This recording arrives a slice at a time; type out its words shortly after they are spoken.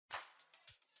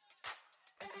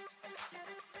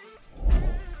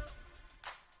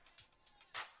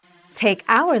Take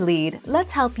our lead,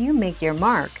 let's help you make your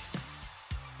mark.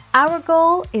 Our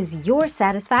goal is your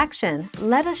satisfaction.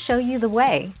 Let us show you the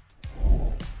way.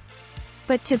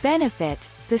 But to benefit,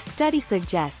 the study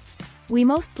suggests, we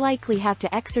most likely have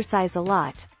to exercise a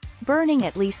lot, burning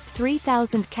at least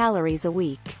 3,000 calories a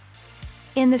week.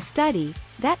 In the study,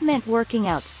 that meant working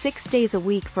out 6 days a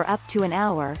week for up to an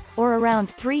hour, or around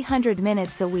 300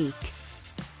 minutes a week.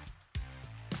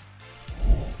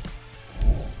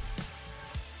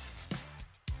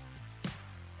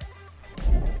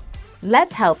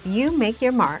 Let's help you make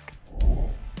your mark.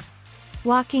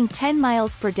 Walking 10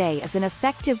 miles per day is an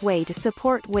effective way to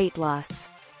support weight loss.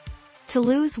 To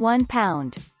lose 1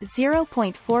 pound,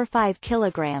 0.45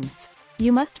 kilograms,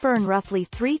 you must burn roughly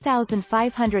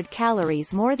 3,500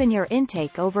 calories more than your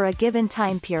intake over a given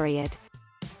time period.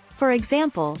 For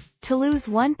example, to lose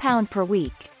 1 pound per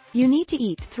week, you need to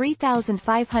eat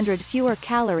 3,500 fewer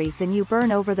calories than you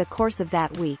burn over the course of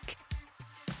that week.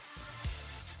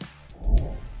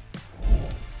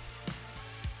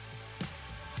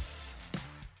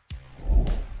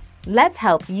 Let's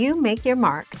help you make your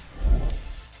mark.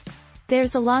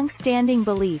 There's a long-standing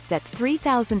belief that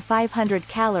 3,500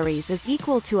 calories is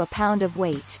equal to a pound of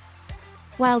weight.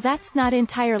 While that's not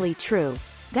entirely true,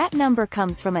 that number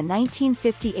comes from a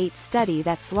 1958 study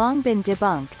that's long been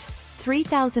debunked.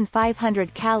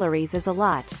 3,500 calories is a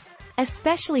lot,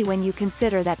 especially when you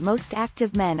consider that most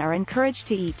active men are encouraged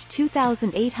to eat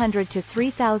 2,800 to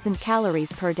 3,000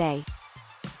 calories per day.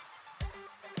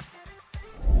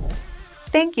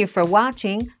 Thank you for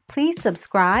watching. Please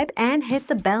subscribe and hit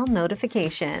the bell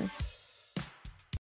notification.